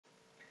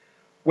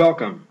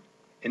Welcome.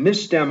 In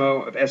this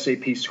demo of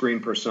SAP Screen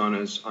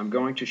Personas, I'm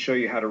going to show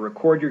you how to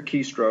record your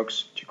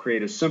keystrokes to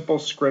create a simple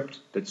script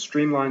that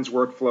streamlines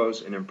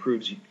workflows and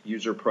improves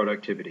user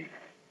productivity.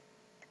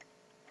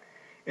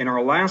 In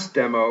our last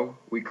demo,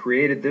 we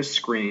created this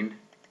screen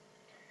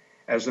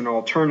as an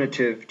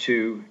alternative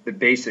to the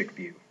basic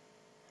view.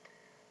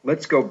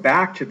 Let's go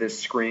back to this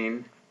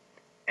screen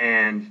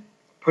and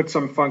put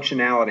some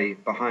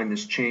functionality behind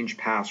this Change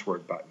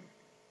Password button.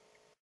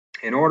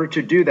 In order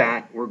to do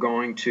that, we're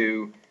going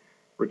to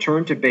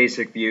return to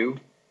basic view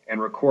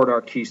and record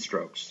our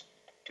keystrokes.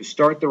 To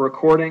start the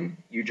recording,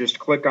 you just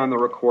click on the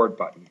record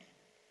button.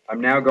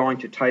 I'm now going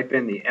to type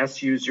in the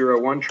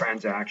SU01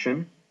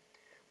 transaction,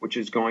 which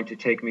is going to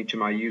take me to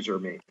my user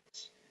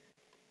maintenance.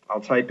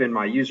 I'll type in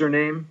my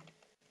username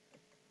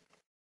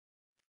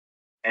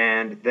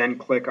and then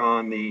click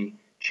on the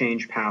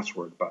Change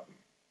Password button.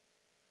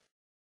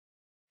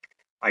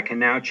 I can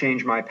now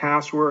change my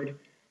password,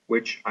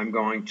 which I'm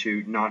going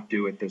to not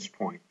do at this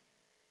point.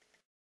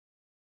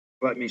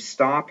 Let me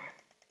stop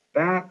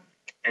that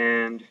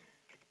and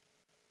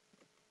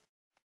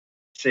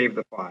save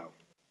the file.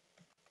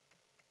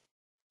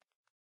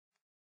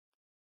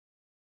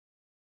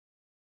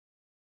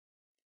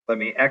 Let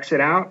me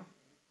exit out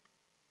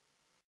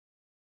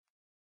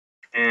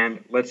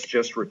and let's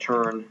just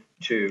return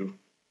to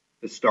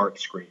the start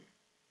screen.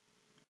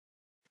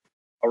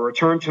 I'll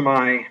return to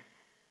my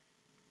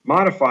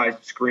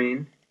modified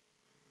screen,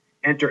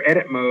 enter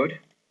edit mode,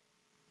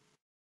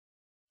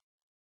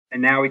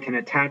 and now we can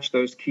attach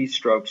those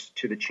keystrokes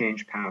to the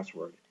change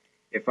password.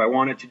 If I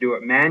wanted to do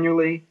it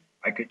manually,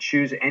 I could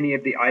choose any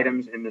of the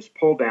items in this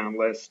pull-down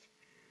list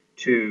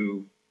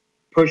to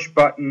push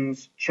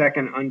buttons, check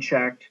and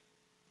unchecked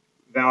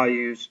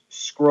values,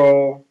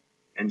 scroll,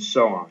 and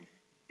so on.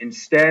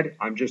 Instead,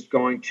 I'm just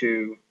going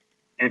to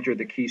enter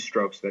the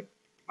keystrokes that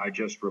I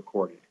just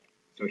recorded.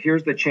 So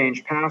here's the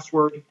change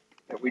password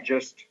that we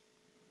just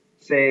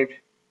saved.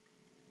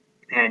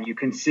 And you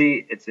can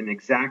see it's an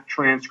exact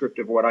transcript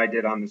of what I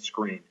did on the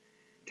screen.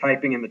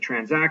 Typing in the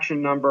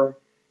transaction number,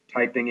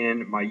 typing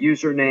in my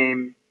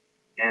username,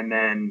 and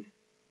then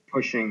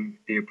pushing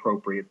the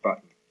appropriate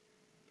button.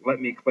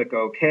 Let me click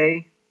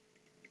OK,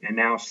 and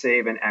now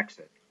save and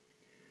exit.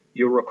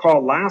 You'll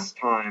recall last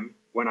time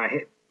when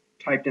I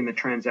typed in the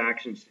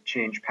transactions to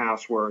change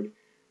password,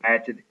 I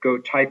had to go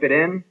type it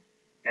in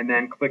and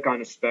then click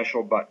on a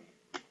special button.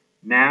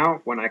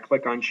 Now, when I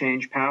click on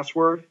change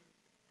password,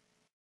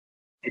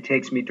 it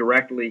takes me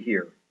directly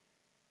here.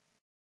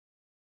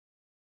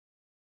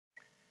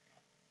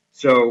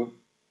 So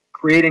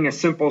creating a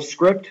simple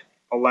script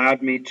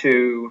allowed me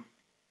to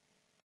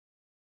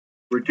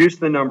reduce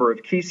the number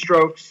of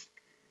keystrokes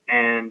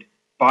and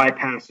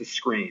bypass the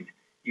screen.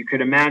 You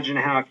could imagine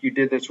how if you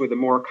did this with a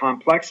more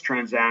complex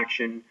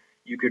transaction,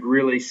 you could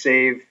really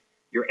save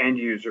your end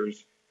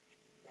users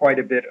quite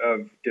a bit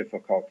of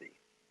difficulty.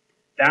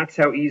 That's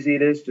how easy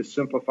it is to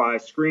simplify a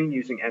screen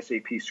using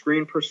SAP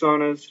Screen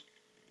Personas.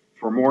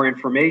 For more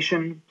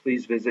information,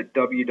 please visit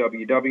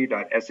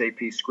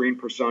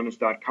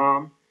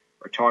www.sapscreenpersonas.com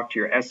or talk to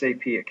your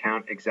SAP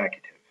account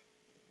executive.